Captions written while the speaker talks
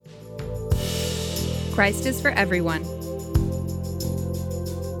Christ is for Everyone,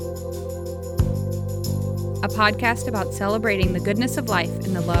 a podcast about celebrating the goodness of life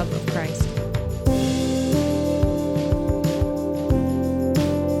and the love of Christ.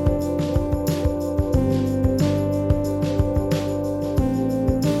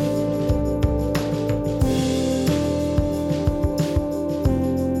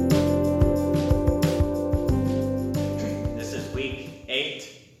 This is week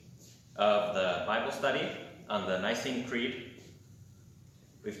 8 of the Bible study on the Nicene Creed.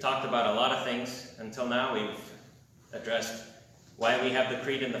 We've talked about a lot of things until now. We've addressed why we have the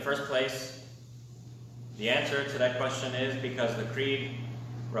creed in the first place. The answer to that question is because the creed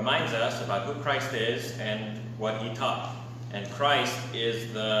reminds us about who Christ is and what he taught. And Christ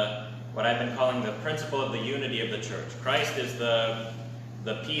is what I've been calling the principle of the unity of the church. Christ is the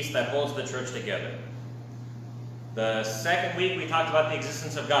piece that holds the church together. The second week we talked about the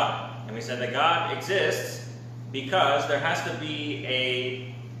existence of God. And we said that God exists because there has to be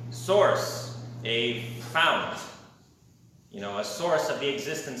a source, a fount, a source of the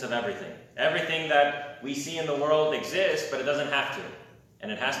existence of everything. Everything that we see in the world exists, but it doesn't have to.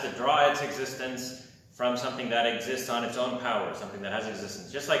 And it has to draw its existence from something that exists on its own power, something that has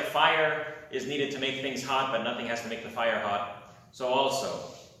existence. Just like fire is needed to make things hot, but nothing has to make the fire hot. So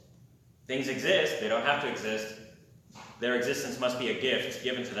also, things exist, they don't have to exist. Their existence must be a gift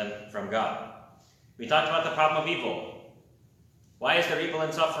given to them from God. We talked about the problem of evil. Why is there evil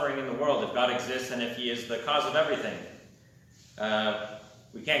and suffering in the world if God exists and if he is the cause of everything?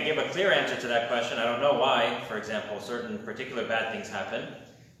 We can't give a clear answer to that question. I don't know why, for example, certain particular bad things happen.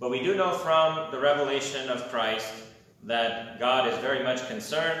 But we do know from the revelation of Christ that God is very much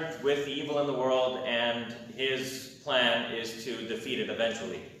concerned with the evil in the world, and his plan is to defeat it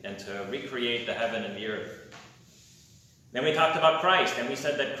eventually and to recreate the heaven and the earth. Then we talked about Christ, and we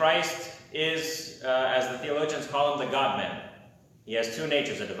said that Christ is, as the theologians call him, the God-man. He has two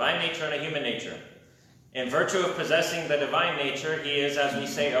natures, a divine nature and a human nature. In virtue of possessing the divine nature, he is, as we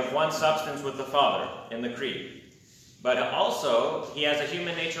say, of one substance with the Father in the Creed. But also, he has a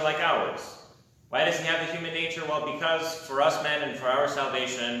human nature like ours. Why does he have a human nature? Well, because for us men and for our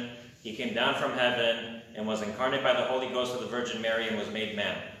salvation, he came down from heaven and was incarnate by the Holy Ghost of the Virgin Mary and was made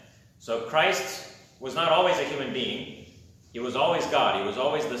man. So Christ was not always a human being. He was always God. He was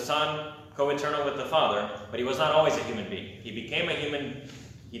always the Son, co-eternal with the Father, but he was not always a human being. He became a human,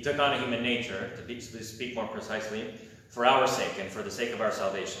 he took on a human nature, to speak more precisely, for our sake and for the sake of our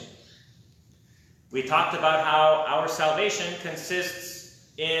salvation. We talked about how our salvation consists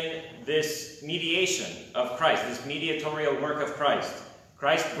in this mediation of Christ, this mediatorial work of Christ.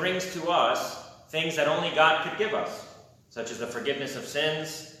 Christ brings to us things that only God could give us, such as the forgiveness of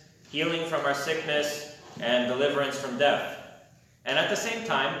sins, healing from our sickness, and deliverance from death. And at the same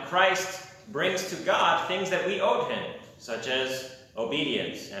time, Christ brings to God things that we owed him, such as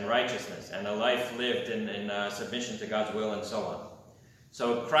obedience and righteousness and a life lived in submission to God's will and so on.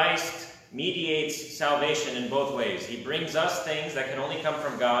 So Christ mediates salvation in both ways. He brings us things that can only come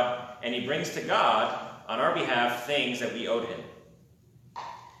from God, and he brings to God, on our behalf, things that we owed him.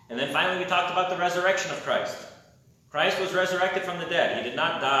 And then finally we talked about the resurrection of Christ. Christ was resurrected from the dead. He did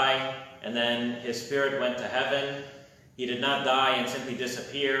not die and then his spirit went to heaven. He did not die and simply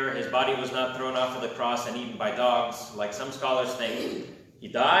disappear. His body was not thrown off of the cross and eaten by dogs, like some scholars think. He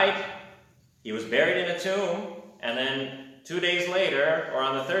died, he was buried in a tomb, and then 2 days later, or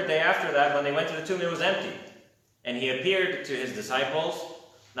on the third day after that, when they went to the tomb, it was empty. And he appeared to his disciples,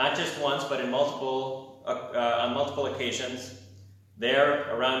 not just once, but on multiple occasions.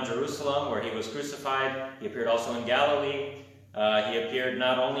 There, around Jerusalem, where he was crucified. He appeared also in Galilee. He appeared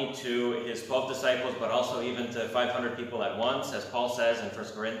not only to his 12 disciples, but also even to 500 people at once, as Paul says in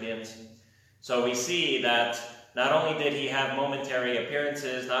 1 Corinthians. So we see that not only did he have momentary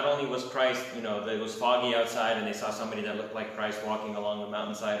appearances, not only was Christ, it was foggy outside and they saw somebody that looked like Christ walking along the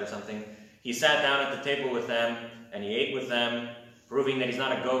mountainside or something. He sat down at the table with them and he ate with them, proving that he's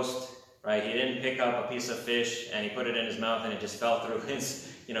not a ghost, right? He didn't pick up a piece of fish and he put it in his mouth and it just fell through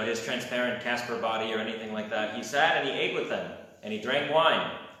his transparent Casper body or anything like that. He sat and he ate with them. And he drank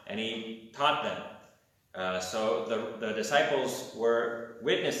wine, and he taught them. So the disciples were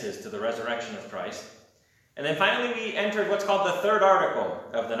witnesses to the resurrection of Christ. And then finally we entered what's called the third article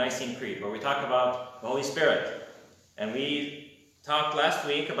of the Nicene Creed, where we talk about the Holy Spirit. And we talked last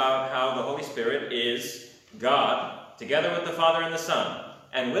week about how the Holy Spirit is God, together with the Father and the Son.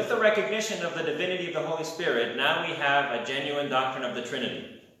 And with the recognition of the divinity of the Holy Spirit, now we have a genuine doctrine of the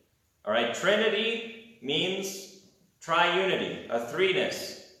Trinity. All right, Trinity means triunity, a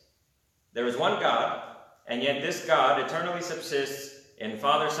threeness. There is one God, and yet this God eternally subsists in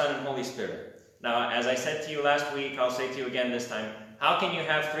Father, Son, and Holy Spirit. Now, as I said to you last week, I'll say to you again this time, how can you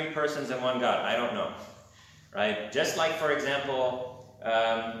have three persons in one God? I don't know, right? Just like, for example,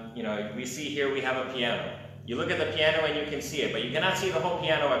 we see here we have a piano. You look at the piano and you can see it, but you cannot see the whole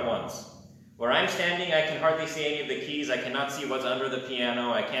piano at once. Where I'm standing, I can hardly see any of the keys. I cannot see what's under the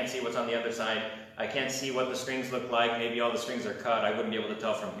piano. I can't see what's on the other side. I can't see what the strings look like. Maybe all the strings are cut. I wouldn't be able to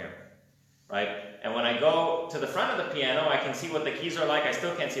tell from here, right? And when I go to the front of the piano, I can see what the keys are like. I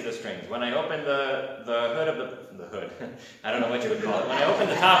still can't see the strings. When I open the hood of the hood, I don't know what you would call it. When I open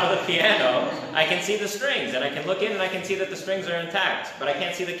the top of the piano, I can see the strings, and I can look in and I can see that the strings are intact, but I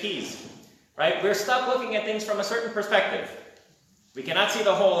can't see the keys, right? We're stuck looking at things from a certain perspective. We cannot see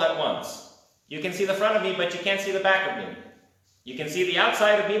the whole at once. You can see the front of me, but you can't see the back of me. You can see the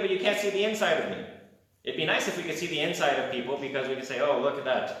outside of me, but you can't see the inside of me. It'd be nice if we could see the inside of people, because we could say, oh, look at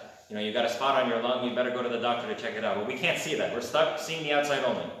that. You got a spot on your lung, you better go to the doctor to check it out. But we can't see that. We're stuck seeing the outside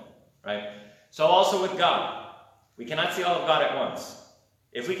only, right? So also with God. We cannot see all of God at once.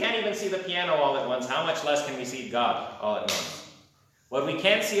 If we can't even see the piano all at once, how much less can we see God all at once? What we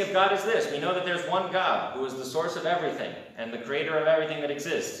can see of God is this. We know that there's one God who is the source of everything and the creator of everything that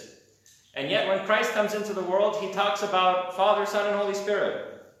exists. And yet when Christ comes into the world, he talks about Father, Son, and Holy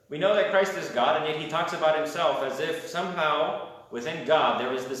Spirit. We know that Christ is God, and yet he talks about himself as if somehow within God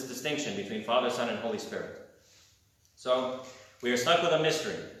there is this distinction between Father, Son, and Holy Spirit. So we are stuck with a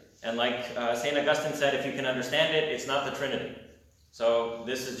mystery. And like St. Augustine said, if you can understand it, it's not the Trinity. So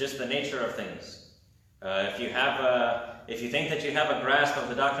this is just the nature of things. If you think that you have a grasp of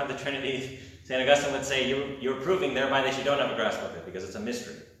the doctrine of the Trinity, St. Augustine would say you're proving thereby that you don't have a grasp of it, because it's a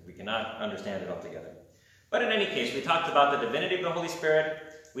mystery. We cannot understand it altogether. But in any case, we talked about the divinity of the Holy Spirit.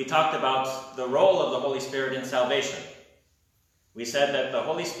 We talked about the role of the Holy Spirit in salvation. We said that the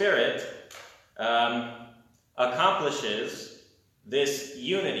Holy Spirit accomplishes this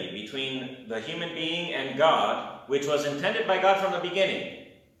unity between the human being and God, which was intended by God from the beginning.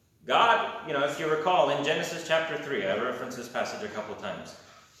 God, if you recall, in Genesis chapter 3, I referenced this passage a couple times.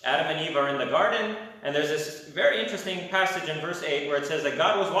 Adam and Eve are in the garden, and there's this very interesting passage in verse 8 where it says that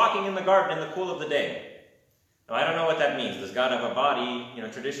God was walking in the garden in the cool of the day. Now, I don't know what that means. Does God have a body?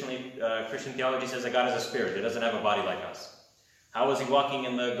 Traditionally, Christian theology says that God is a spirit. He doesn't have a body like us. How was he walking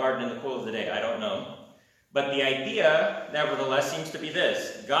in the garden in the cool of the day? I don't know. But the idea, nevertheless, seems to be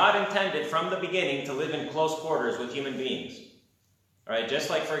this. God intended from the beginning to live in close quarters with human beings. All right?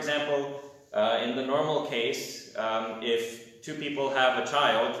 Just like, for example, in the normal case, if two people have a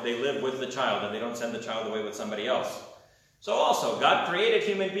child, they live with the child, and they don't send the child away with somebody else. So also, God created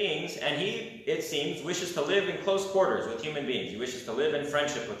human beings, and he, it seems, wishes to live in close quarters with human beings. He wishes to live in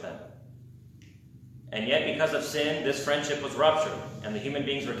friendship with them. And yet, because of sin, this friendship was ruptured, and the human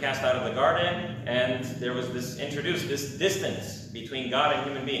beings were cast out of the garden, and there was this distance between God and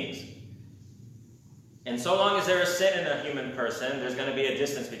human beings. And so long as there is sin in a human person, there's going to be a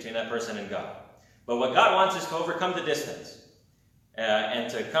distance between that person and God. But what God wants is to overcome the distance. And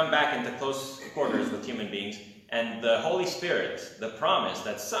to come back into close quarters with human beings. And the Holy Spirit, the promise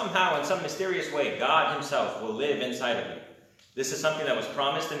that somehow, in some mysterious way, God himself will live inside of you. This is something that was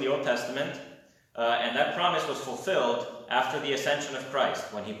promised in the Old Testament, and that promise was fulfilled after the ascension of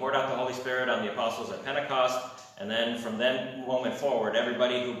Christ, when he poured out the Holy Spirit on the apostles at Pentecost, and then from that moment forward,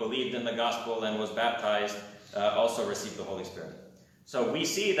 everybody who believed in the gospel and was baptized also received the Holy Spirit. So we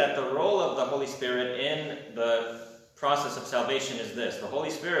see that the role of the Holy Spirit in the process of salvation is this. The Holy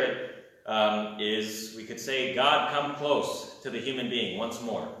Spirit is, we could say, God come close to the human being once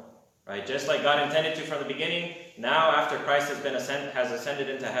more. Right? Just like God intended to from the beginning, now after Christ has ascended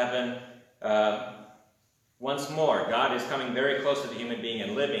into heaven, once more, God is coming very close to the human being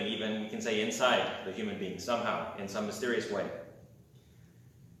and living, even, we can say, inside the human being, somehow, in some mysterious way.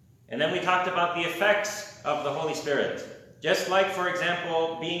 And then we talked about the effects of the Holy Spirit. Just like, for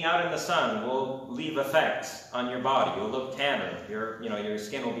example, being out in the sun will leave effects on your body. You'll look tanner. Your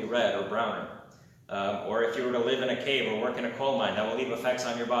skin will be red or browner. Or if you were to live in a cave or work in a coal mine, that will leave effects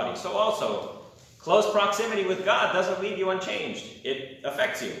on your body. So also, close proximity with God doesn't leave you unchanged. It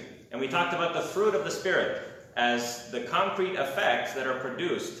affects you. And we talked about the fruit of the Spirit as the concrete effects that are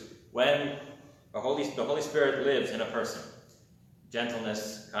produced when the Holy Spirit lives in a person.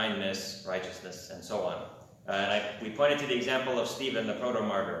 Gentleness, kindness, righteousness, and so on. We pointed to the example of Stephen, the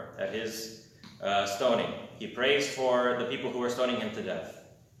proto-martyr, at his stoning. He prays for the people who were stoning him to death.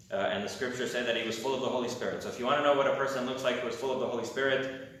 And the scriptures say that he was full of the Holy Spirit. So if you want to know what a person looks like who is full of the Holy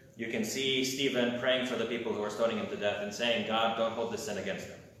Spirit, you can see Stephen praying for the people who are stoning him to death and saying, God, don't hold this sin against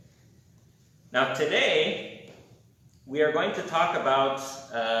them. Now today, we are going to talk about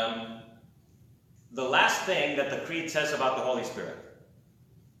the last thing that the Creed says about the Holy Spirit.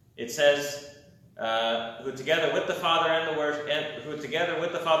 It says, who together with the Father and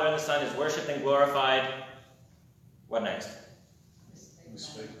the Son is worshipped and glorified. What next? Who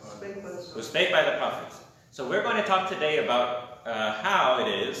spake by the prophets. So we're going to talk today about how it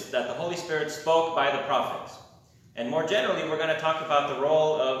is that the Holy Spirit spoke by the prophets. And more generally, we're going to talk about the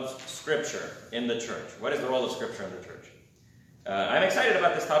role of Scripture in the church. What is the role of Scripture in the church? I'm excited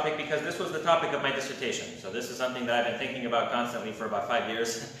about this topic because this was the topic of my dissertation. So this is something that I've been thinking about constantly for about 5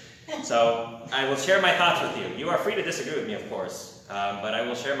 years. So I will share my thoughts with you. You are free to disagree with me, of course, but I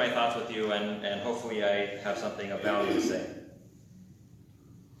will share my thoughts with you, and hopefully I have something of value to say.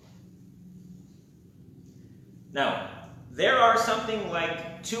 Now, there are something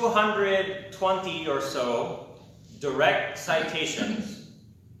like 220 or so direct citations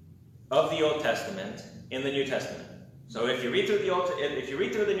of the Old Testament in the New Testament. So if you read through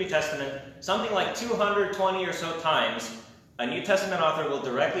the New Testament, something like 220 or so times, a New Testament author will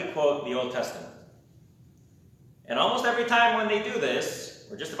directly quote the Old Testament. And almost every time when they do this,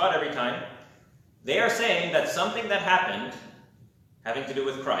 or just about every time, they are saying that something that happened, having to do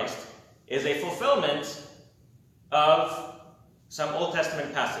with Christ, is a fulfillment of some Old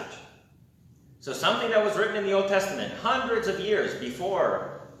Testament passage. So something that was written in the Old Testament hundreds of years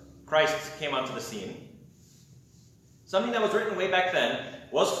before Christ came onto the scene, something that was written way back then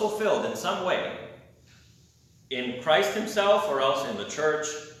was fulfilled in some way in Christ himself or else in the church,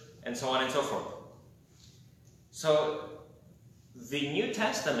 and so on and so forth. So the New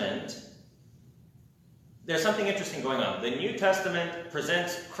Testament, there's something interesting going on. The New Testament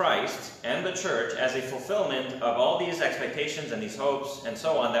presents Christ and the church as a fulfillment of all these expectations and these hopes and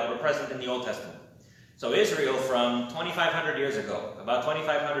so on that were present in the Old Testament. So Israel from 2,500 years ago, about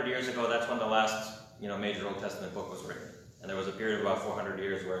 2,500 years ago, that's when the last major Old Testament book was written. And there was a period of about 400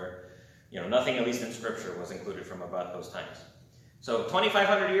 years where nothing, at least in Scripture, was included from about those times. So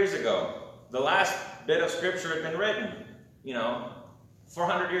 2,500 years ago, the last bit of Scripture had been written.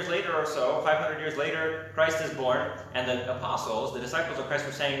 400 years later or so, 500 years later, Christ is born, and the apostles, the disciples of Christ,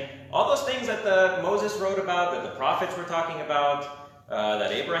 were saying, all those things that Moses wrote about, that the prophets were talking about,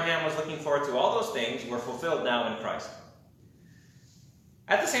 that Abraham was looking forward to, all those things were fulfilled now in Christ.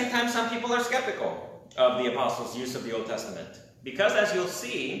 At the same time, some people are skeptical of the apostles' use of the Old Testament, because as you'll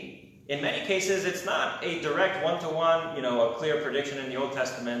see, in many cases, it's not a direct one-to-one, a clear prediction in the Old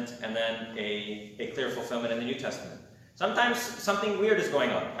Testament and then a clear fulfillment in the New Testament. Sometimes something weird is going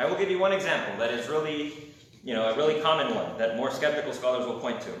on. I will give you one example that is really, a really common one that more skeptical scholars will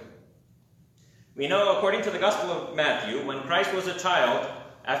point to. We know, according to the Gospel of Matthew, when Christ was a child,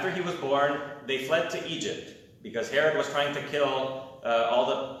 after he was born, they fled to Egypt because Herod was trying to kill all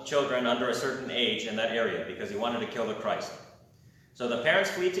the children under a certain age in that area because he wanted to kill the Christ. So the parents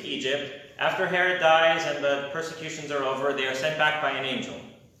flee to Egypt. After Herod dies and the persecutions are over, they are sent back by an angel.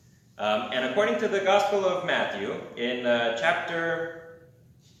 And according to the Gospel of Matthew, in chapter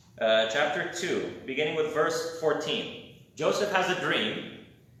 2, beginning with verse 14, Joseph has a dream,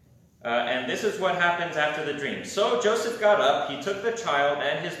 and this is what happens after the dream. So Joseph got up, he took the child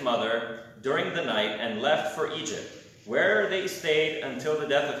and his mother during the night and left for Egypt, where they stayed until the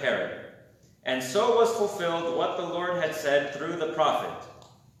death of Herod. And so was fulfilled what the Lord had said through the prophet.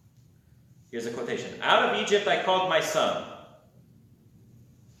 Here's a quotation. Out of Egypt I called my son.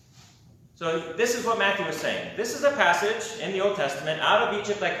 So this is what Matthew was saying. This is a passage in the Old Testament. Out of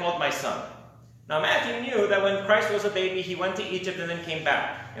Egypt I called my son. Now Matthew knew that when Christ was a baby, he went to Egypt and then came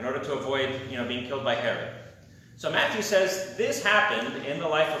back in order to avoid being killed by Herod. So Matthew says this happened in the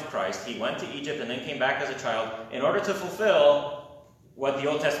life of Christ. He went to Egypt and then came back as a child in order to fulfill what the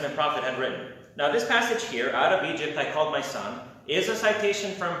Old Testament prophet had written. Now this passage here, out of Egypt I called my son, is a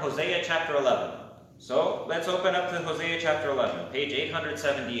citation from Hosea chapter 11. So let's open up to Hosea chapter 11, page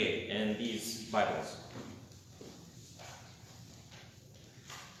 878 in these Bibles.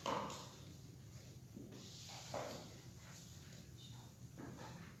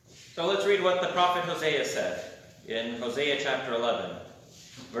 So let's read what the prophet Hosea said in Hosea chapter 11,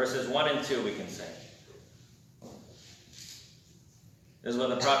 verses 1 and 2 we can say. This is what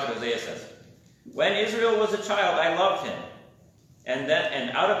the prophet Hosea says. When Israel was a child, I loved him, and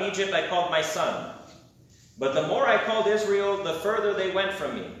out of Egypt I called my son. But the more I called Israel, the further they went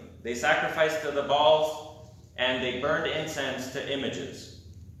from me. They sacrificed to the Baals, and they burned incense to images.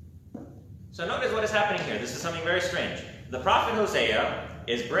 So notice what is happening here. This is something very strange. The prophet Hosea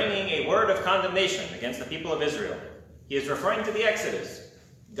is bringing a word of condemnation against the people of Israel. He is referring to the Exodus.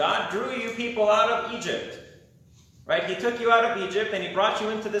 God drew you people out of Egypt. Right? He took you out of Egypt and he brought you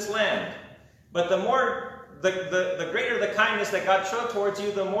into this land. But the greater the kindness that God showed towards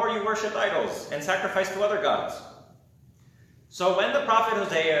you, the more you worshipped idols and sacrificed to other gods. So when the prophet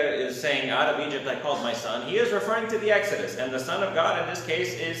Hosea is saying, out of Egypt I called my son, he is referring to the Exodus. And the Son of God in this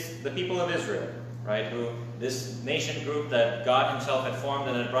case is the people of Israel, right? Who, this nation group that God himself had formed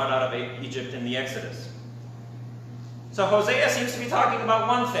and had brought out of Egypt in the Exodus. So Hosea seems to be talking about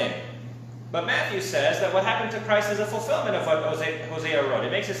one thing. But Matthew says that what happened to Christ is a fulfillment of what Hosea wrote.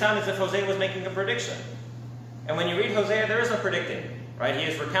 It makes it sound as if Hosea was making a prediction. And when you read Hosea, there is no predicting, right? He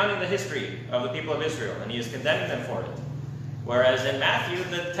is recounting the history of the people of Israel, and he is condemning them for it. Whereas in Matthew,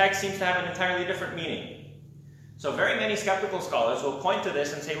 the text seems to have an entirely different meaning. So very many skeptical scholars will point to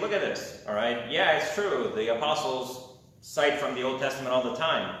this and say, look at this, all right? Yeah, it's true, the apostles cite from the Old Testament all the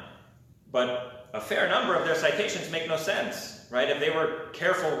time, but a fair number of their citations make no sense, right? If they were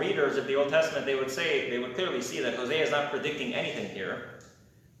careful readers of the Old Testament, they would clearly see that Hosea is not predicting anything here,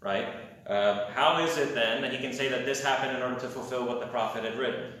 right? How is it then that he can say that this happened in order to fulfill what the prophet had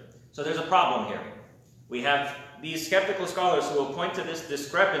written? So there's a problem here. We have these skeptical scholars who will point to this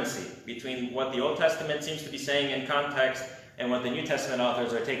discrepancy between what the Old Testament seems to be saying in context and what the New Testament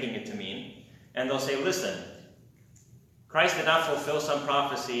authors are taking it to mean. And they'll say, listen, Christ did not fulfill some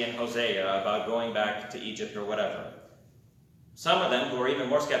prophecy in Hosea about going back to Egypt or whatever. Some of them, who are even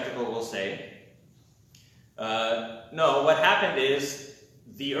more skeptical, will say, no, what happened is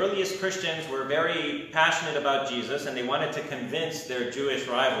the earliest Christians were very passionate about Jesus, and they wanted to convince their Jewish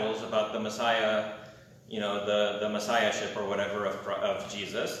rivals about the Messiah, the Messiahship or whatever of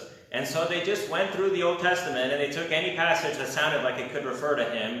Jesus. And so they just went through the Old Testament and they took any passage that sounded like it could refer to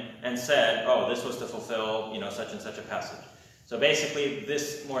him and said, oh, this was to fulfill, such and such a passage. So basically,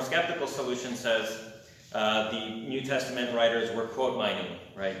 this more skeptical solution says the New Testament writers were quote mining,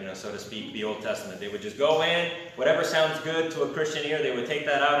 right? So to speak, the Old Testament. They would just go in, whatever sounds good to a Christian ear, they would take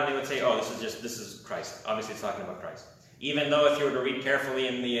that out and they would say, oh, this is Christ. Obviously, it's talking about Christ. Even though if you were to read carefully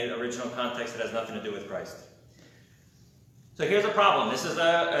in the original context, it has nothing to do with Christ. So here's a problem. This is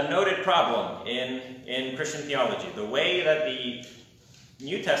a noted problem in Christian theology. The way that the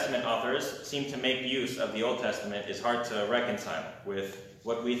New Testament authors seem to make use of the Old Testament is hard to reconcile with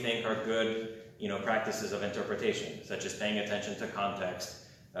what we think are good, practices of interpretation, such as paying attention to context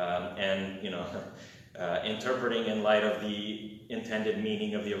and, interpreting in light of the intended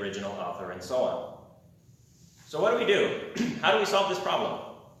meaning of the original author and so on. So what do we do? How do we solve this problem?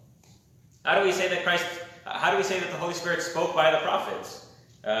 How do we say that the Holy Spirit spoke by the prophets?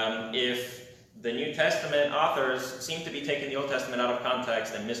 If the New Testament authors seem to be taking the Old Testament out of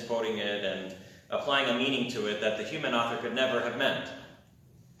context and misquoting it and applying a meaning to it that the human author could never have meant.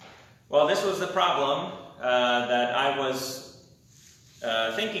 Well, this was the problem that I was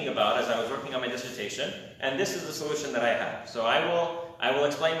thinking about as I was working on my dissertation, and this is the solution that I have. So I will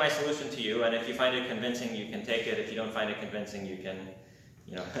explain my solution to you, and if you find it convincing, you can take it. If you don't find it convincing, you can,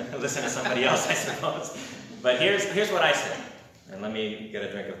 listen to somebody else, I suppose. But here's what I say. And let me get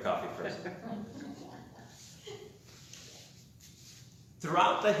a drink of coffee first.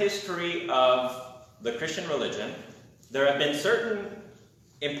 Throughout the history of the Christian religion, there have been certain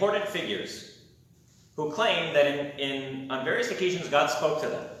important figures who claim that on various occasions God spoke to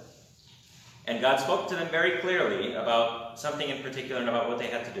them. And God spoke to them very clearly about something in particular and about what they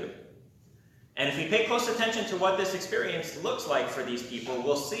had to do. And if we pay close attention to what this experience looks like for these people,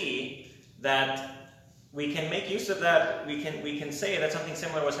 we'll see that we can make use of that. We can say that something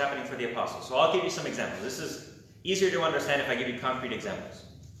similar was happening for the apostles. So I'll give you some examples. This is easier to understand if I give you concrete examples.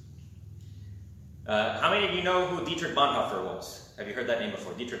 How many of you know who Dietrich Bonhoeffer was? Have you heard that name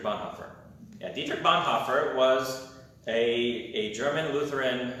before? Dietrich Bonhoeffer. Yeah, Dietrich Bonhoeffer was a German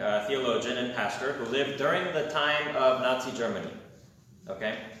Lutheran theologian and pastor who lived during the time of Nazi Germany.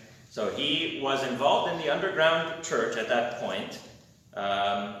 Okay? So he was involved in the underground church at that point.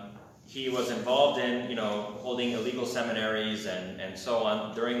 He was involved in, holding illegal seminaries and so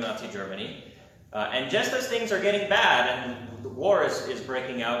on during Nazi Germany. And just as things are getting bad and the war is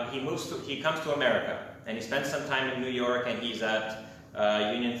breaking out, he comes to America. And he spends some time in New York, and he's at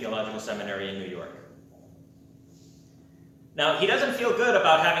Union Theological Seminary in New York. Now, he doesn't feel good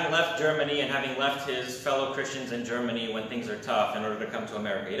about having left Germany and having left his fellow Christians in Germany when things are tough in order to come to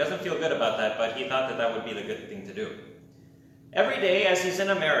America. He doesn't feel good about that, but he thought that would be the good thing to do. Every day as he's in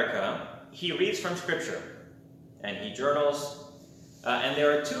America, he reads from Scripture, and he journals. And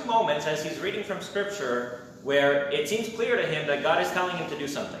there are two moments as he's reading from Scripture where it seems clear to him that God is telling him to do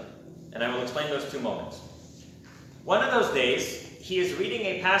something. And I will explain those two moments. One of those days, he is reading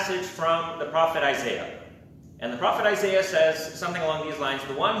a passage from the prophet Isaiah. And the prophet Isaiah says something along these lines,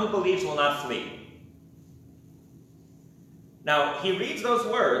 "The one who believes will not flee." Now, he reads those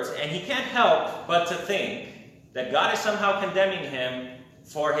words, and he can't help but to think that God is somehow condemning him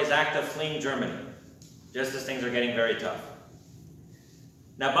for his act of fleeing Germany, just as things are getting very tough.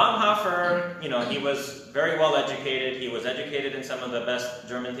 Now Bonhoeffer, he was very well educated. He was educated in some of the best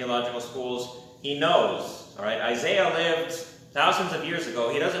German theological schools. He knows, all right, Isaiah lived thousands of years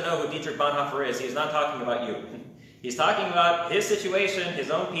ago. He doesn't know who Dietrich Bonhoeffer is. He's not talking about you. He's talking about his situation, his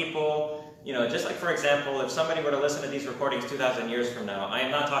own people. Just like, for example, if somebody were to listen to these recordings 2,000 years from now, I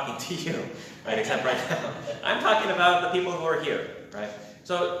am not talking to you, right, except right now. I'm talking about the people who are here, right?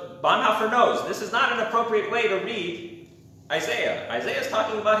 So Bonhoeffer knows this is not an appropriate way to read Isaiah. Isaiah is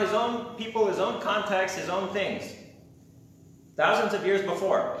talking about his own people, his own context, his own things. Thousands of years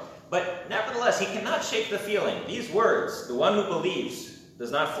before. But nevertheless, he cannot shake the feeling. These words, the one who believes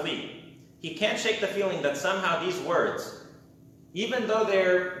does not flee. He can't shake the feeling that somehow these words, even though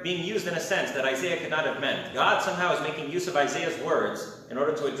they're being used in a sense that Isaiah could not have meant, God somehow is making use of Isaiah's words in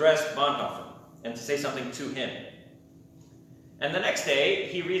order to address Bonhoeffer and to say something to him. And the next day,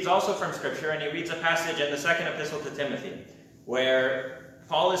 he reads also from Scripture, and he reads a passage in the second epistle to Timothy, where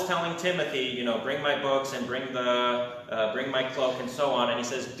Paul is telling Timothy, bring my books and bring my cloak and so on. And he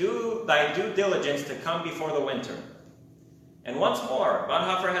says, do thy due diligence to come before the winter. And once more,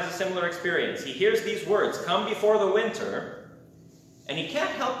 Bonhoeffer has a similar experience. He hears these words, come before the winter, and he can't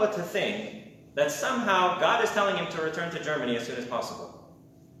help but to think that somehow God is telling him to return to Germany as soon as possible.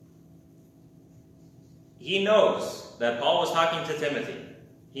 He knows that Paul was talking to Timothy.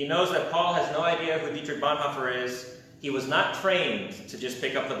 He knows that Paul has no idea who Dietrich Bonhoeffer is. He was not trained to just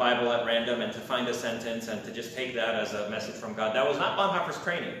pick up the Bible at random and to find a sentence and to just take that as a message from God. That was not Bonhoeffer's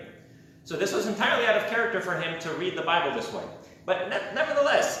training. So this was entirely out of character for him to read the Bible this way. But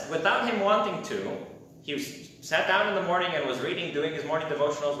nevertheless, without him wanting to, he sat down in the morning and was reading, doing his morning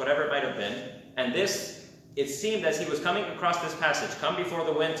devotionals, whatever it might have been. And it seemed as he was coming across this passage, come before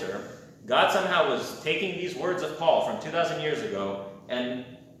the winter, God somehow was taking these words of Paul from 2,000 years ago and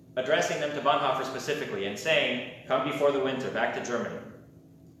addressing them to Bonhoeffer specifically and saying, come before the winter, back to Germany.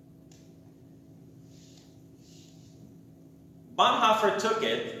 Bonhoeffer took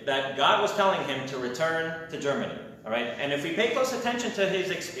it that God was telling him to return to Germany. All right? And if we pay close attention to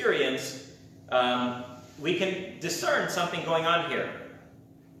his experience, we can discern something going on here.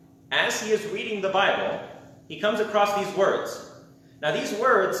 As he is reading the Bible, he comes across these words. Now these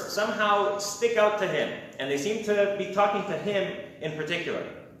words somehow stick out to him, and they seem to be talking to him in particular.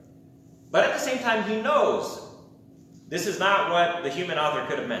 But at the same time, he knows this is not what the human author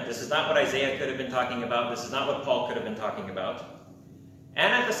could have meant. This is not what Isaiah could have been talking about. This is not what Paul could have been talking about.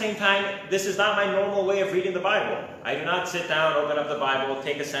 And at the same time, this is not my normal way of reading the Bible. I do not sit down, open up the Bible,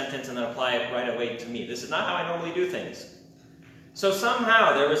 take a sentence, and then apply it right away to me. This is not how I normally do things. So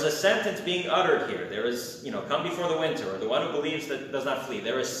somehow there is a sentence being uttered here. There is, come before the winter, or the one who believes that does not flee.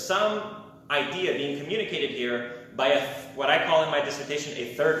 There is some idea being communicated here by what I call in my dissertation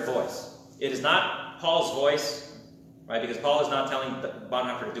a third voice. It is not Paul's voice, right? Because Paul is not telling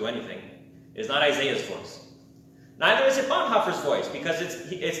Bonhoeffer to do anything. It is not Isaiah's voice. Neither is it Bonhoeffer's voice, because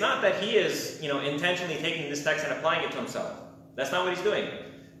it's not that he is, intentionally taking this text and applying it to himself. That's not what he's doing.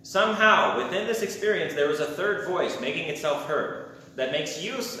 Somehow, within this experience, there is a third voice making itself heard that makes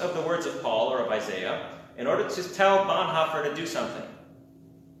use of the words of Paul or of Isaiah in order to tell Bonhoeffer to do something.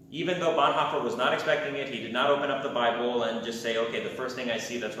 Even though Bonhoeffer was not expecting it, he did not open up the Bible and just say, okay, the first thing I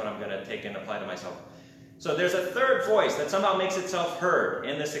see, that's what I'm going to take and apply to myself. So there's a third voice that somehow makes itself heard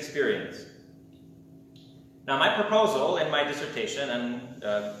in this experience. Now my proposal in my dissertation, and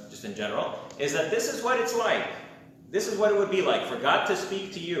just in general, is that this is what it's like. This is what it would be like for God to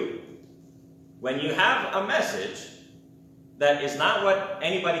speak to you. When you have a message that is not what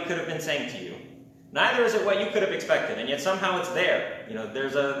anybody could have been saying to you, neither is it what you could have expected, and yet somehow it's there.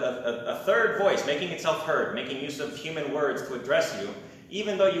 There's a third voice making itself heard, making use of human words to address you,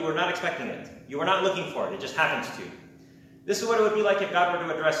 even though you were not expecting it. You were not looking for it. It just happens to you. This is what it would be like if God were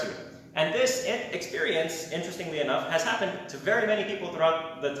to address you. And this experience, interestingly enough, has happened to very many people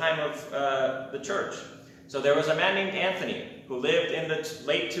throughout the time of the church. So there was a man named Anthony who lived in the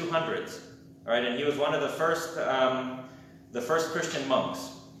late 200s, all right, and he was one of the first Christian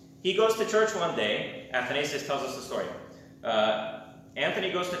monks. He goes to church one day. Athanasius tells us the story.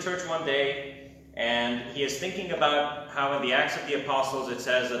 Anthony goes to church one day, and he is thinking about how in the Acts of the Apostles it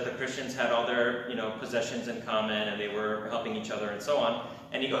says that the Christians had all their possessions in common, and they were helping each other and so on.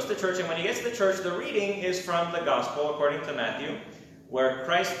 And he goes to church, and when he gets to church, the reading is from the Gospel according to Matthew, where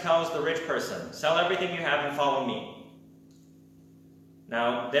Christ tells the rich person, sell everything you have and follow me.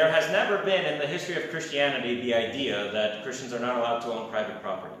 Now, there has never been in the history of Christianity the idea that Christians are not allowed to own private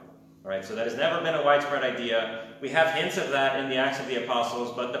property. All right, so that has never been a widespread idea. We have hints of that in the Acts of the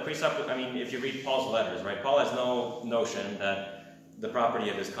Apostles, but the if you read Paul's letters, right, Paul has no notion that the property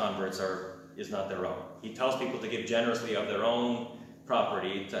of his converts is not their own. He tells people to give generously of their own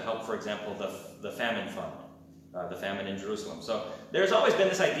property to help, for example, the famine fund, the famine in Jerusalem. So there's always been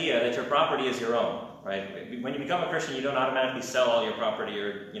this idea that your property is your own, right? When you become a Christian, you don't automatically sell all your property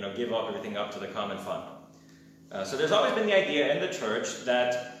or give everything up to the common fund. So there's always been the idea in the church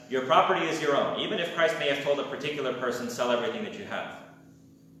that your property is your own, even if Christ may have told a particular person, sell everything that you have.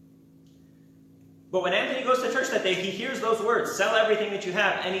 But when Anthony goes to church that day, he hears those words, sell everything that you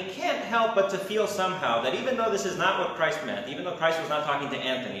have, and he can't help but to feel somehow that even though this is not what Christ meant, even though Christ was not talking to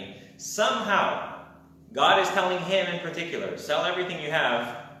Anthony, somehow God is telling him in particular, sell everything you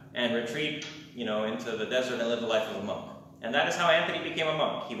have and retreat, into the desert and live the life of a monk. And that is how Anthony became a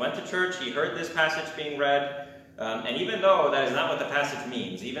monk. He went to church, he heard this passage being read, and even though that is not what the passage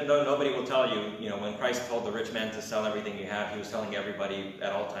means, even though nobody will tell you, when Christ told the rich man to sell everything you have, he was telling everybody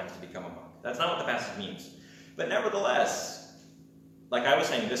at all times to become a monk. That's not what the passage means. But nevertheless, like I was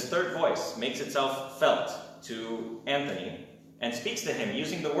saying, this third voice makes itself felt to Anthony and speaks to him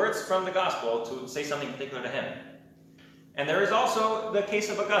using the words from the gospel to say something particular to him. And there is also the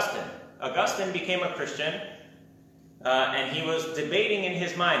case of Augustine. Augustine became a Christian, and he was debating in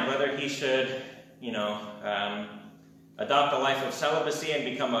his mind whether he should, adopt a life of celibacy and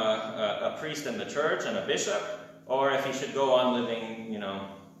become a priest in the church and a bishop, or if he should go on living,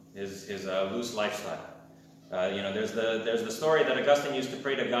 his loose lifestyle. There's the story that Augustine used to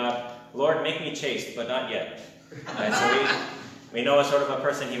pray to God, Lord, make me chaste, but not yet. And so we know what sort of a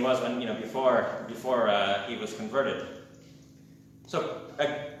person he was when, before he was converted. So,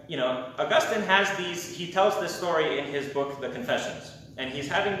 Augustine has he tells this story in his book, The Confessions. And he's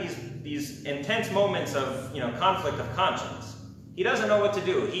having these intense moments of, conflict of conscience. He doesn't know what to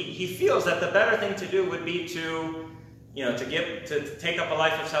do. He feels that the better thing to do would be to take up a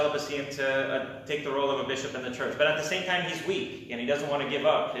life of celibacy and to take the role of a bishop in the church. But at the same time, he's weak, and he doesn't want to give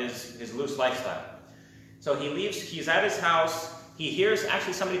up his loose lifestyle. So he leaves, he's at his house, he hears,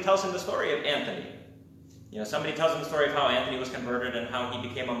 actually somebody tells him the story of Anthony. Somebody tells him the story of how Anthony was converted and how he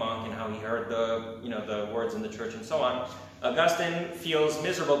became a monk and how he heard the words in the church and so on. Augustine feels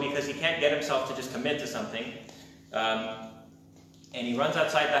miserable because he can't get himself to just commit to something. And he runs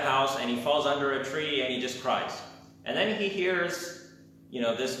outside the house and he falls under a tree and he just cries. And then he hears,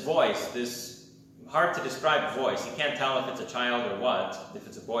 this voice, this hard to describe voice. He can't tell if it's a child or what, if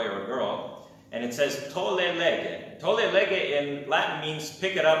it's a boy or a girl. And it says, tolle lege. Tolle lege in Latin means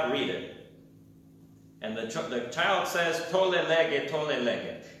pick it up, read it. And the child says, tolle lege, tolle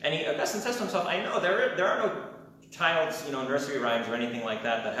lege. And Augustine says to himself, I know there are no child's nursery rhymes or anything like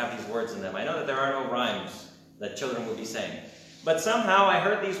that have these words in them. I know that there are no rhymes that children will be saying. But somehow I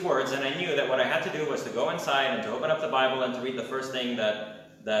heard these words and I knew that what I had to do was to go inside and to open up the Bible and to read the first thing that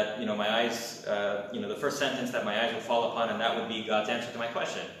my eyes, the first sentence that my eyes would fall upon, and that would be God's answer to my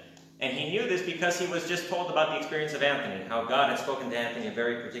question. And he knew this because he was just told about the experience of Anthony, how God had spoken to Anthony in a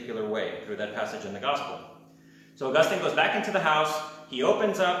very particular way through that passage in the Gospel. So Augustine goes back into the house, he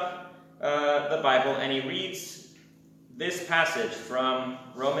opens up the Bible, and he reads this passage from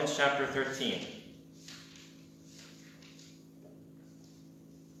Romans chapter 13.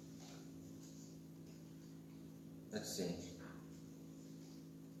 Let's see.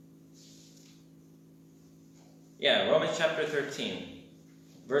 Yeah, Romans chapter 13.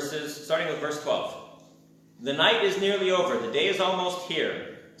 Starting with verse 12. The night is nearly over, the day is almost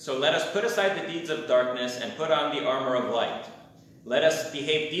here. So let us put aside the deeds of darkness and put on the armor of light. Let us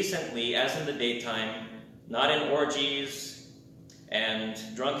behave decently as in the daytime, not in orgies and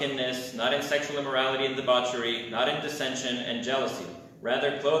drunkenness, not in sexual immorality and debauchery, not in dissension and jealousy.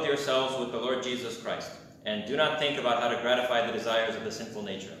 Rather, clothe yourselves with the Lord Jesus Christ, and do not think about how to gratify the desires of the sinful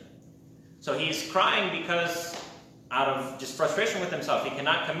nature. So he's crying because out of just frustration with himself, he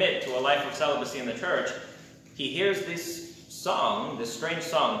cannot commit to a life of celibacy in the church. He hears this song, this strange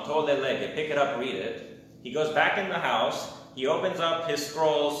song, Tolle lege, pick it up, read it. He goes back in the house, he opens up his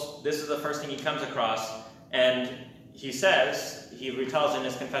scrolls, this is the first thing he comes across, and he retells in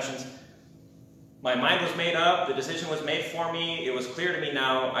his confessions, my mind was made up, the decision was made for me, it was clear to me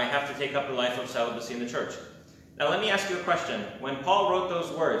now, I have to take up the life of celibacy in the church. Now let me ask you a question. When Paul wrote those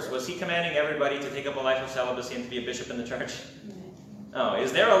words, was he commanding everybody to take up a life of celibacy and to be a bishop in the church? No.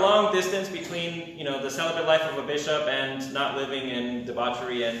 Is there a long distance between, the celibate life of a bishop and not living in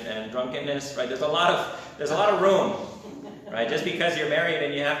debauchery and drunkenness? Right? There's a lot of room. Right? Just because you're married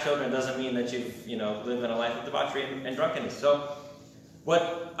and you have children doesn't mean that you've lived in a life of debauchery and drunkenness. So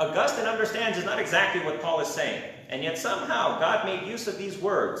what Augustine understands is not exactly what Paul is saying. And yet somehow God made use of these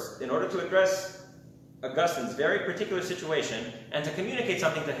words in order to address Augustine's very particular situation and to communicate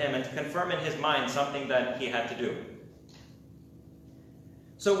something to him and to confirm in his mind something that he had to do.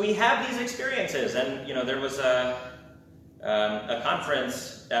 So we have these experiences, and there was a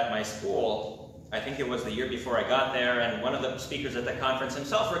conference at my school. I think it was the year before I got there, and one of the speakers at the conference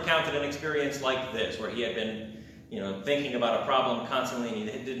himself recounted an experience like this, where he had been, thinking about a problem constantly, and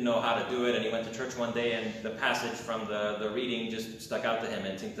he didn't know how to do it, and he went to church one day, and the passage from the reading just stuck out to him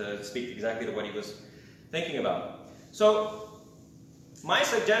and seemed to speak exactly to what he was thinking about. So, my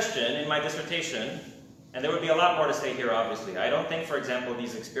suggestion in my dissertation, and there would be a lot more to say here, obviously, I don't think, for example,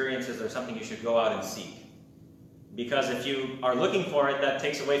 these experiences are something you should go out and seek. Because if you are looking for it, that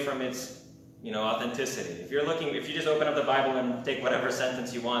takes away from its authenticity. If you just open up the Bible and take whatever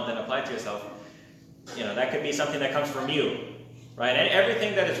sentence you want and apply it to yourself, that could be something that comes from you, right? And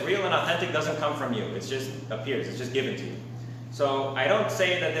everything that is real and authentic doesn't come from you. It just appears. It's just given to you. So I don't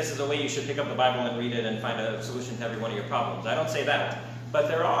say that this is a way you should pick up the Bible and read it and find a solution to every one of your problems. I don't say that. But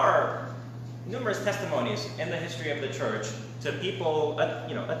there are numerous testimonies in the history of the church to people,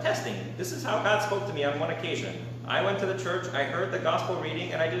 attesting. This is how God spoke to me on one occasion. I went to the church, I heard the gospel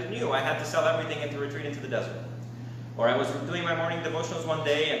reading, and I just knew I had to sell everything and to retreat into the desert. Or I was doing my morning devotionals one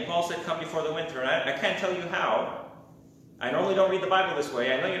day, and Paul said, come before the winter. And I can't tell you how. I normally don't read the Bible this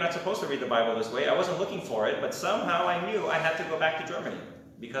way. I know you're not supposed to read the Bible this way. I wasn't looking for it, but somehow I knew I had to go back to Germany.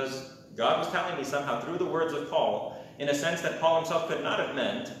 Because God was telling me somehow through the words of Paul, in a sense that Paul himself could not have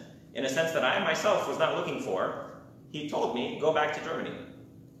meant, in a sense that I myself was not looking for, he told me, go back to Germany.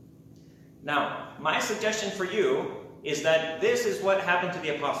 Now, my suggestion for you is that this is what happened to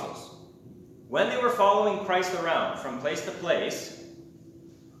the apostles. When they were following Christ around from place to place,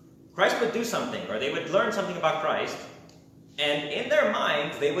 Christ would do something, or they would learn something about Christ, and in their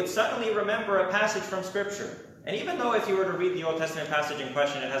mind, they would suddenly remember a passage from Scripture. And even though if you were to read the Old Testament passage in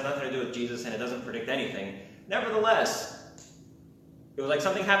question, it has nothing to do with Jesus and it doesn't predict anything, nevertheless, it was like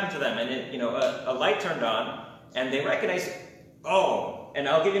something happened to them, and a light turned on, and they recognized, and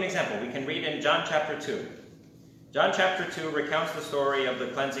I'll give you an example. We can read in John chapter 2. John chapter 2 recounts the story of the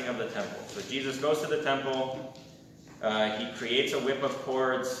cleansing of the temple. So Jesus goes to the temple, he creates a whip of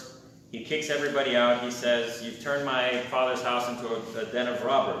cords, he kicks everybody out, he says, you've turned my Father's house into a den of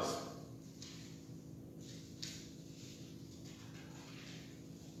robbers.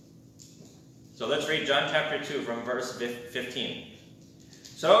 So let's read John chapter 2 from verse 15.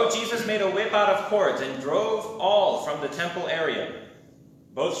 So Jesus made a whip out of cords and drove all from the temple area,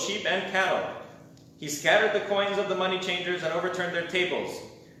 both sheep and cattle. He scattered the coins of the money changers and overturned their tables.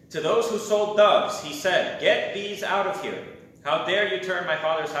 To those who sold doves, he said, get these out of here. How dare you turn my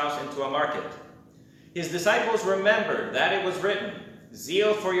Father's house into a market? His disciples remembered that it was written,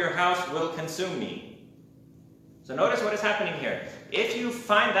 zeal for your house will consume me. So notice what is happening here. If you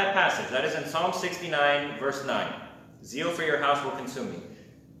find that passage, that is in Psalm 69, verse 9, zeal for your house will consume me.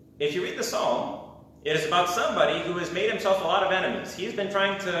 If you read the psalm, it is about somebody who has made himself a lot of enemies. He's been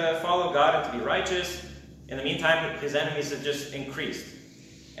trying to follow God and to be righteous. In the meantime, his enemies have just increased.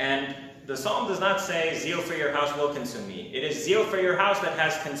 And the psalm does not say, zeal for your house will consume me. It is zeal for your house that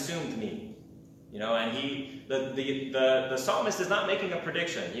has consumed me. And the psalmist is not making a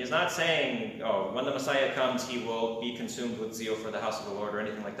prediction. He is not saying, when the Messiah comes, he will be consumed with zeal for the house of the Lord or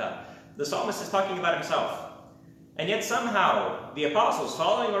anything like that. The psalmist is talking about himself. And yet somehow, the apostles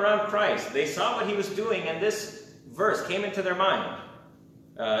following around Christ, they saw what he was doing, and this verse came into their mind.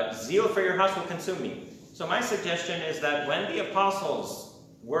 Zeal for your house will consume me. So my suggestion is that when the apostles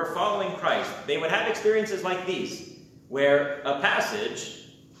were following Christ, they would have experiences like these, where a passage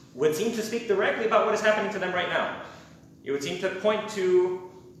would seem to speak directly about what is happening to them right now. It would seem to point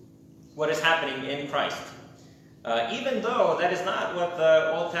to what is happening in Christ. Even though that is not what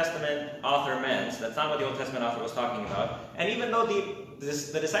the Old Testament author meant, that's not what the Old Testament author was talking about, and even though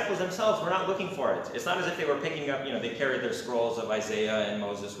the disciples themselves were not looking for it, it's not as if they were picking up, they carried their scrolls of Isaiah and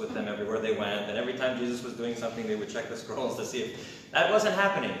Moses with them everywhere they went, and every time Jesus was doing something, they would check the scrolls to see if that wasn't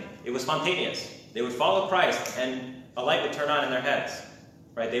happening. It was spontaneous. They would follow Christ, and a light would turn on in their heads.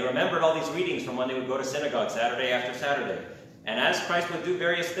 Right? They remembered all these readings from when they would go to synagogue Saturday after Saturday. And as Christ would do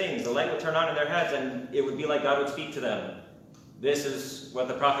various things, the light would turn on in their heads, and it would be like God would speak to them. This is what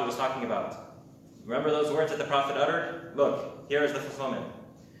the prophet was talking about. Remember those words that the prophet uttered? Look, here is the fulfillment.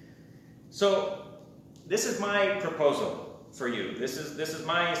 So, this is my proposal for you. This is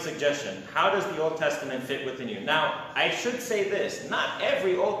my suggestion. How does the Old Testament fit within you? Now, I should say this. Not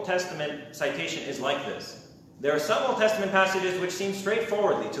every Old Testament citation is like this. There are some Old Testament passages which seem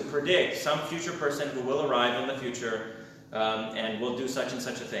straightforwardly to predict some future person who will arrive in the future and will do such and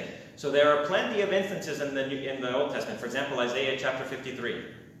such a thing. So there are plenty of instances in the Old Testament. For example, Isaiah chapter 53,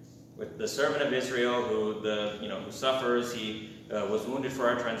 with the servant of Israel who suffers. He was wounded for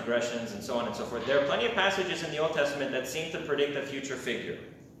our transgressions, and so on and so forth. There are plenty of passages in the Old Testament that seem to predict a future figure,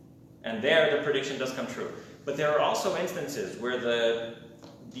 and there the prediction does come true. But there are also instances where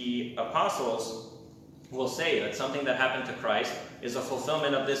the apostles will say that something that happened to Christ is a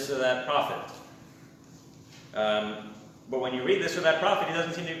fulfillment of this or that prophet. But when you read this or that prophet, he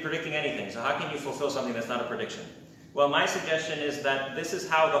doesn't seem to be predicting anything. So how can you fulfill something that's not a prediction? Well, my suggestion is that this is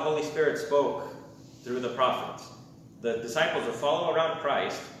how the Holy Spirit spoke through the prophets. The disciples would follow around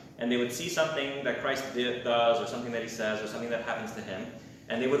Christ, and they would see something that Christ does, or something that he says, or something that happens to him,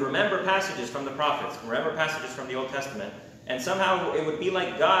 and they would remember passages from the prophets, remember passages from the Old Testament, and somehow it would be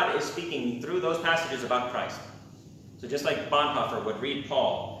like God is speaking through those passages about Christ. So just like Bonhoeffer would read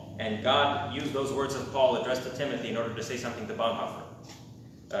Paul, and God used those words of Paul addressed to Timothy in order to say something to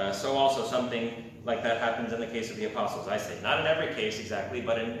Bonhoeffer. So also something like that happens in the case of the apostles, I say. Not in every case exactly,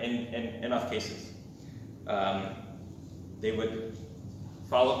 but in enough cases. They would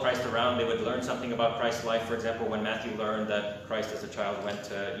follow Christ around. They would learn something about Christ's life. For example, when Matthew learned that Christ as a child went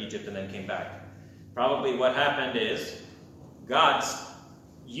to Egypt and then came back. Probably what happened is God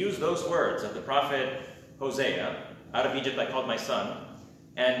used those words of the prophet Hosea, out of Egypt I called my son,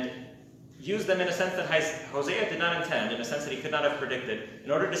 and used them in a sense that Hosea did not intend, in a sense that he could not have predicted,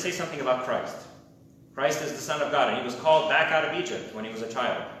 in order to say something about Christ. Christ is the Son of God, and he was called back out of Egypt when he was a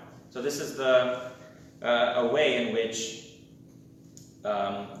child. So this is a way in which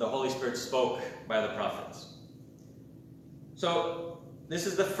the Holy Spirit spoke by the prophets. So this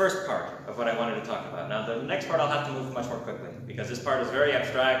is the first part of what I wanted to talk about. Now the next part I'll have to move much more quickly, because this part is very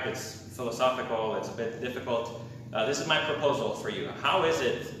abstract, it's philosophical, it's a bit difficult. This is my proposal for you. How is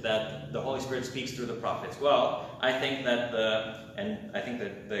it that the Holy Spirit speaks through the prophets? Well, I think that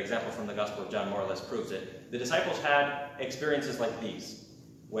the example from the Gospel of John more or less proves it. The disciples had experiences like these,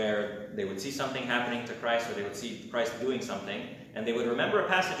 where they would see something happening to Christ, or they would see Christ doing something, and they would remember a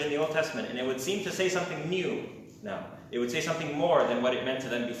passage in the Old Testament, and it would seem to say something new now. It would say something more than what it meant to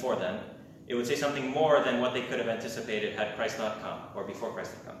them before then. It would say something more than what they could have anticipated had Christ not come, or before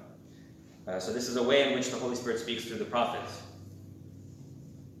Christ had come. So this is a way in which the Holy Spirit speaks through the prophets.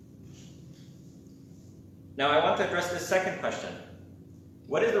 Now I want to address this second question.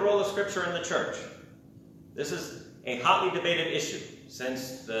 What is the role of Scripture in the church? This is a hotly debated issue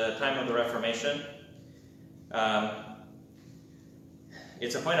since the time of the Reformation.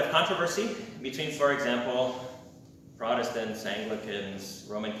 It's a point of controversy between, for example, Protestants, Anglicans,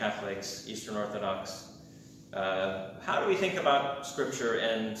 Roman Catholics, Eastern Orthodox. How do we think about Scripture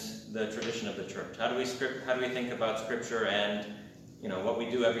and the tradition of the church? How do we think about Scripture and what we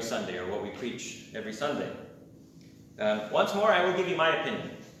do every Sunday, or what we preach every Sunday? Once more, I will give you my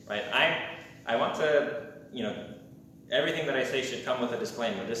opinion. Right? I want to, everything that I say should come with a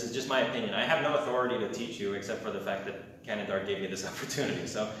disclaimer. This is just my opinion. I have no authority to teach you, except for the fact that Canadar gave me this opportunity.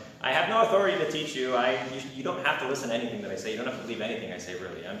 So I have no authority to teach you. You don't have to listen to anything that I say. You don't have to believe anything I say,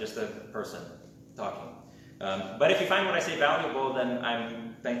 really. I'm just a person talking. But if you find what I say valuable, then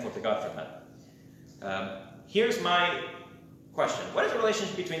I'm thankful to God for that. Here's my question. What is the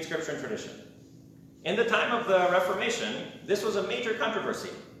relationship between Scripture and tradition? In the time of the Reformation, this was a major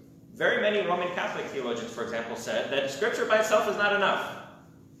controversy. Very many Roman Catholic theologians, for example, said that Scripture by itself is not enough.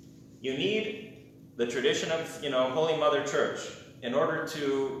 You need the tradition of, Holy Mother Church in order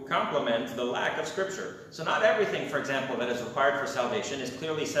to complement the lack of Scripture. So not everything, for example, that is required for salvation is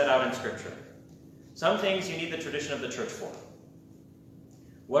clearly set out in Scripture. Some things you need the tradition of the church for.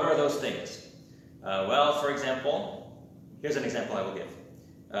 What are those things? Well, for example, here's an example I will give.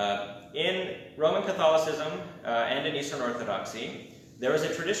 In Roman Catholicism and in Eastern Orthodoxy, there is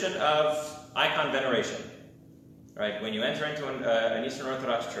a tradition of icon veneration. Right? When you enter into an Eastern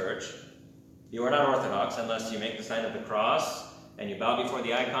Orthodox church, you are not Orthodox unless you make the sign of the cross and you bow before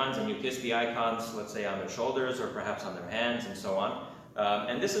the icons and you kiss the icons, let's say on their shoulders or perhaps on their hands and so on.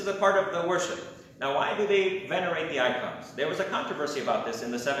 And this is a part of the worship. Now, why do they venerate the icons? There was a controversy about this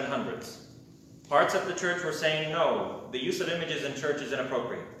in the 700s. Parts of the church were saying, no, the use of images in church is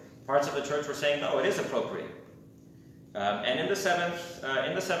inappropriate. Parts of the church were saying, no, it is appropriate. And in the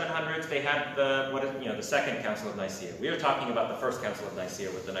 700s, they had the Second Council of Nicaea. We are talking about the First Council of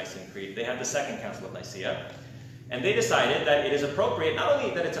Nicaea with the Nicene Creed. They had the Second Council of Nicaea. And they decided that it is appropriate, not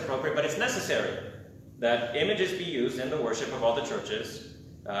only that it's appropriate, but it's necessary that images be used in the worship of all the churches.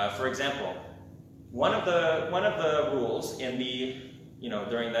 For example, one of the rules in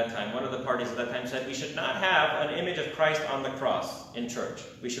during that time, one of the parties at that time said we should not have an image of Christ on the cross in church.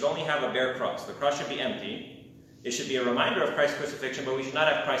 We should only have a bare cross. The cross should be empty. It should be a reminder of Christ's crucifixion, but we should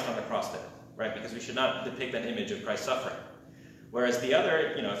not have Christ on the cross there, right? Because we should not depict an image of Christ's suffering. Whereas the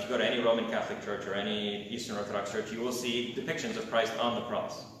other, if you go to any Roman Catholic church or any Eastern Orthodox church, you will see depictions of Christ on the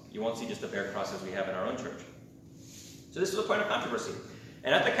cross. You won't see just a bare cross as we have in our own church. So this was a point of controversy.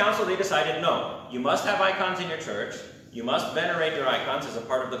 And at the council, they decided, no, you must have icons in your church, you must venerate your icons as a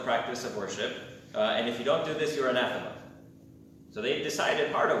part of the practice of worship, and if you don't do this, you're anathema. So they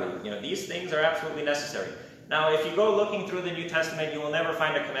decided heartily, these things are absolutely necessary. Now, if you go looking through the New Testament, you will never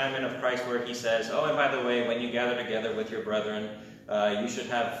find a commandment of Christ where he says, oh, and by the way, when you gather together with your brethren, you should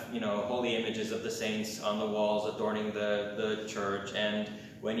have, holy images of the saints on the walls adorning the church, and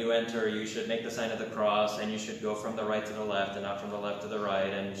when you enter, you should make the sign of the cross, and you should go from the right to the left and not from the left to the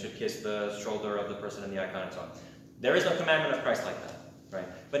right, and you should kiss the shoulder of the person in the icon and so on. There is no commandment of Christ like that, right?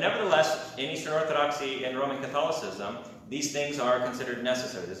 But nevertheless, in Eastern Orthodoxy and Roman Catholicism, these things are considered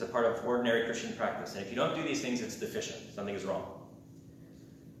necessary. This is a part of ordinary Christian practice. And if you don't do these things, it's deficient. Something is wrong.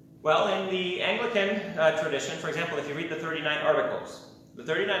 Well, in the Anglican tradition, for example, if you read the 39 Articles, the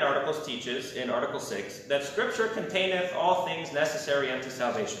 39 Articles teaches in Article 6 that Scripture containeth all things necessary unto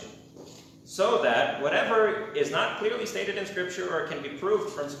salvation, so that whatever is not clearly stated in Scripture or can be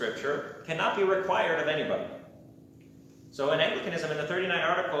proved from Scripture cannot be required of anybody. So in Anglicanism, in the 39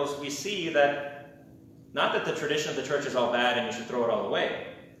 Articles, we see that not that the tradition of the church is all bad and you should throw it all away,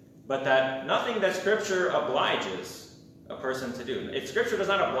 but that nothing that Scripture obliges a person to do. If Scripture does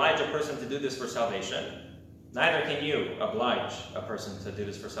not oblige a person to do this for salvation, neither can you oblige a person to do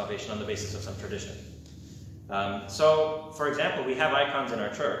this for salvation on the basis of some tradition. So, for example, we have icons in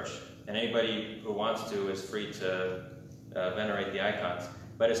our church, and anybody who wants to is free to venerate the icons.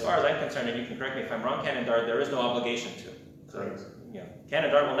 But as far as I'm concerned, and you can correct me if I'm wrong, Canon Dart, there is no obligation to. So,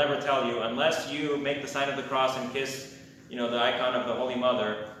 Canon Dart will never tell you, unless you make the sign of the cross and kiss, the icon of the Holy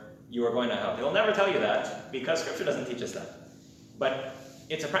Mother, you are going to hell. They will never tell you that, because Scripture doesn't teach us that. But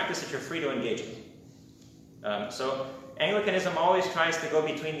it's a practice that you're free to engage in. So Anglicanism always tries to go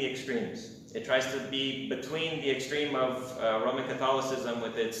between the extremes. It tries to be between the extreme of Roman Catholicism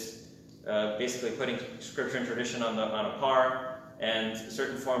with its basically putting Scripture and tradition on a par, and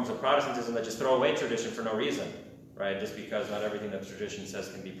certain forms of Protestantism that just throw away tradition for no reason, right? Just because not everything that tradition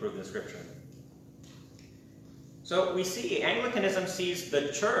says can be proved in Scripture. So we see Anglicanism sees the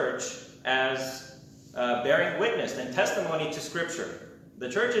church as bearing witness and testimony to Scripture. The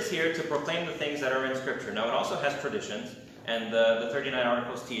church is here to proclaim the things that are in Scripture. Now, it also has traditions, and the 39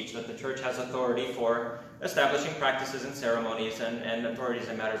 Articles teach that the church has authority for establishing practices and ceremonies and authorities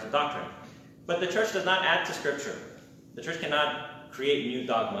in matters of doctrine. But the church does not add to Scripture. The church cannot create new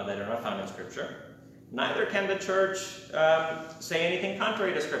dogma that are not found in Scripture. Neither can the church say anything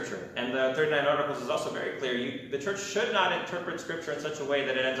contrary to Scripture. And the 39 Articles is also very clear. The church should not interpret Scripture in such a way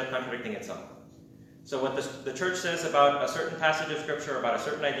that it ends up contradicting itself. So what the church says about a certain passage of Scripture, about a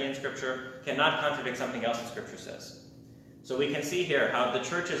certain idea in Scripture, cannot contradict something else that Scripture says. So we can see here how the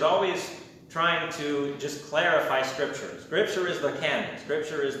church is always trying to just clarify Scripture. Scripture is the canon.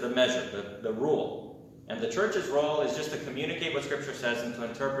 Scripture is the measure, the rule. And the church's role is just to communicate what Scripture says and to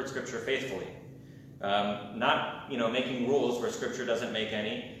interpret Scripture faithfully. Not, making rules where Scripture doesn't make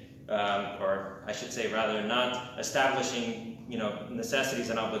any, or I should say rather not establishing necessities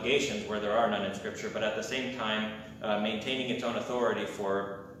and obligations where there are none in Scripture, but at the same time maintaining its own authority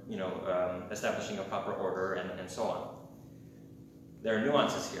for establishing a proper order and so on. There are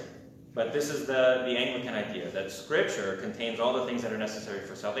nuances here, but this is the Anglican idea, that Scripture contains all the things that are necessary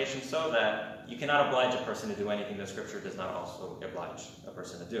for salvation, so that you cannot oblige a person to do anything that Scripture does not also oblige a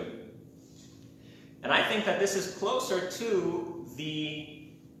person to do. And I think that this is closer to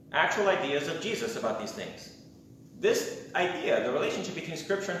the actual ideas of Jesus about these things. This idea, the relationship between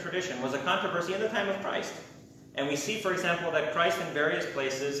Scripture and tradition, was a controversy in the time of Christ. And we see, for example, that Christ in various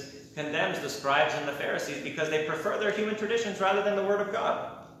places condemns the scribes and the Pharisees because they prefer their human traditions rather than the Word of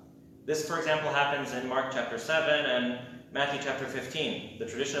God. This, for example, happens in Mark chapter 7 and Matthew chapter 15, the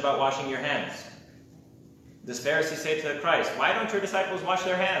tradition about washing your hands. This Pharisee said to Christ, "Why don't your disciples wash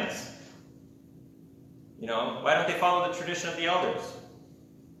their hands? Why don't they follow the tradition of the elders?"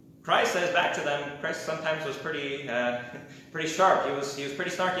 Christ says back to them, Christ sometimes was pretty sharp. He was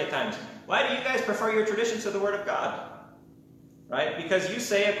pretty snarky at times. "Why do you guys prefer your traditions to the Word of God?" Right? Because you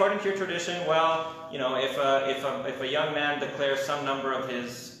say, according to your tradition, well, if a young man declares some number of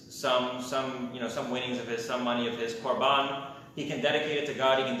his some winnings of his, some money of his korban, he can dedicate it to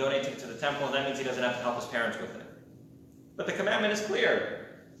God, he can donate it to the temple, and that means he doesn't have to help his parents with it. But the commandment is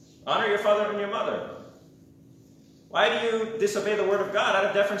clear. Honor your father and your mother. Why do you disobey the Word of God out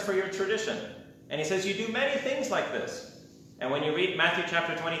of deference for your tradition? And he says, you do many things like this. And when you read Matthew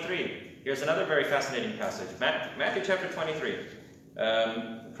chapter 23, here's another very fascinating passage. Matthew chapter 23.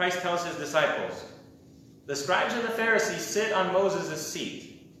 Christ tells his disciples, "The scribes and the Pharisees sit on Moses' seat.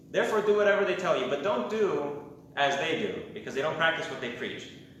 Therefore do whatever they tell you, but don't do as they do, because they don't practice what they preach."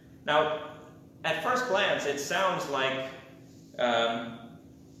 Now, at first glance, it sounds like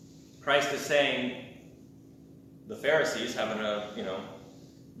Christ is saying the Pharisees have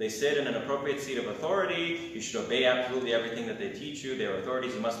they sit in an appropriate seat of authority. You should obey absolutely everything that they teach you. They are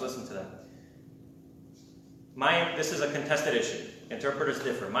authorities. You must listen to them. This is a contested issue. Interpreters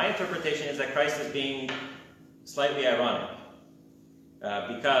differ. My interpretation is that Christ is being slightly ironic.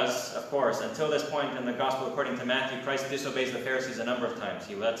 Because, of course, until this point in the Gospel according to Matthew, Christ disobeys the Pharisees a number of times.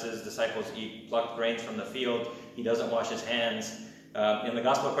 He lets his disciples eat plucked grains from the field. He doesn't wash his hands. In the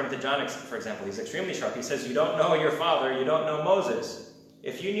Gospel according to John, for example, he's extremely sharp. He says, you don't know your father, you don't know Moses.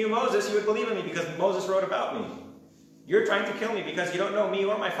 If you knew Moses, you would believe in me because Moses wrote about me. You're trying to kill me because you don't know me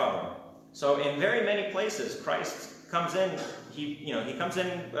or my father. So in very many places, Christ comes in, he comes in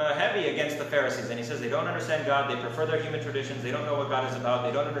heavy against the Pharisees, and he says they don't understand God, they prefer their human traditions, they don't know what God is about,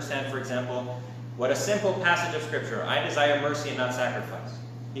 they don't understand, for example, what a simple passage of Scripture, I desire mercy and not sacrifice.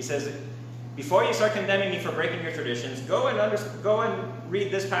 He says, before you start condemning me for breaking your traditions, go and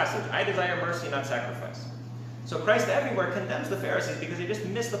read this passage, I desire mercy, not sacrifice. So Christ everywhere condemns the Pharisees because they just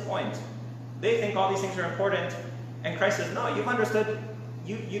miss the point. They think all these things are important, and Christ says, no, you've understood.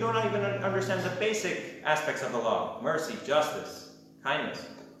 You don't even understand the basic aspects of the law. Mercy, justice, kindness.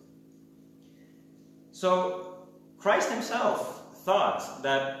 So Christ himself thought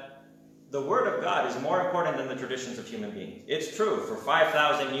that the Word of God is more important than the traditions of human beings. It's true, for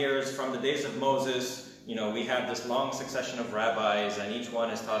 5,000 years from the days of Moses, we have this long succession of rabbis, and each one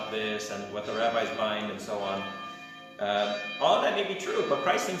has taught this, and what the rabbis bind, and so on. All of that may be true, but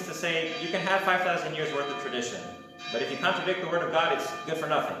Christ seems to say you can have 5,000 years worth of tradition, but if you contradict the Word of God, it's good for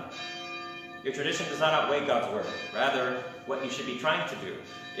nothing. Your tradition does not outweigh God's Word. Rather, what you should be trying to do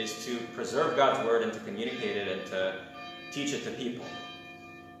is to preserve God's Word and to communicate it and to teach it to people.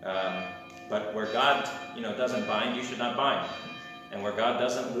 But where God, doesn't bind, you should not bind. And where God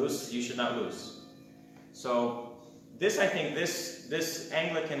doesn't loose, you should not loose. So I think this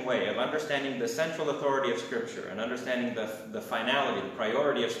Anglican way of understanding the central authority of Scripture and understanding the finality, the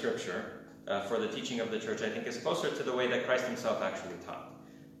priority of Scripture for the teaching of the church, I think is closer to the way that Christ himself actually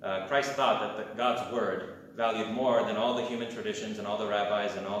taught. Christ thought that God's Word valued more than all the human traditions and all the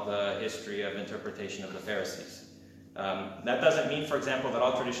rabbis and all the history of interpretation of the Pharisees. That doesn't mean, for example, that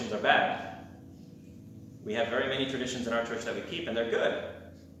all traditions are bad. We have very many traditions in our church that we keep, and they're good.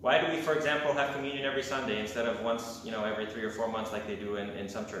 Why do we, for example, have communion every Sunday instead of once, every 3 or 4 months like they do in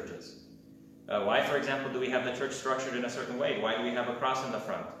some churches? Why, for example, do we have the church structured in a certain way? Why do we have a cross in the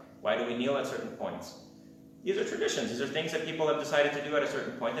front? Why do we kneel at certain points? These are traditions. These are things that people have decided to do at a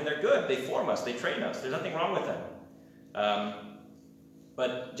certain point, and they're good. They form us. They train us. There's nothing wrong with them.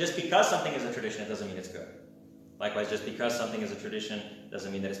 But just because something is a tradition, it doesn't mean it's good. Likewise, just because something is a tradition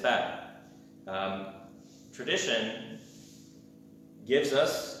doesn't mean that it's bad. Tradition gives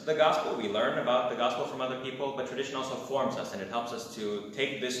us the gospel. We learn about the gospel from other people, but tradition also forms us, and it helps us to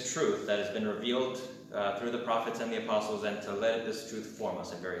take this truth that has been revealed through the prophets and the apostles and to let this truth form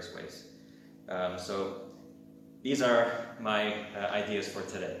us in various ways. So these are my ideas for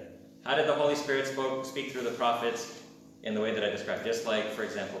today. How did the Holy Spirit speak through the prophets? In the way that I described, just like, for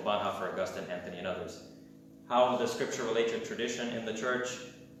example, Bonhoeffer, Augustine, Anthony, and others. How does Scripture relate to tradition in the church?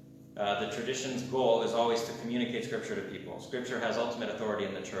 The tradition's goal is always to communicate Scripture to people. Scripture has ultimate authority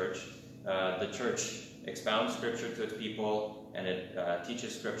in the church. The church expounds Scripture to its people, and it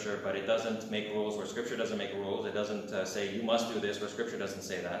teaches Scripture, but it doesn't make rules where Scripture doesn't make rules. It doesn't say, you must do this, where Scripture doesn't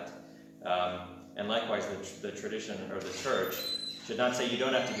say that. And likewise, the tradition or the church should not say, you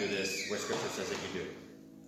don't have to do this, where Scripture says that you do.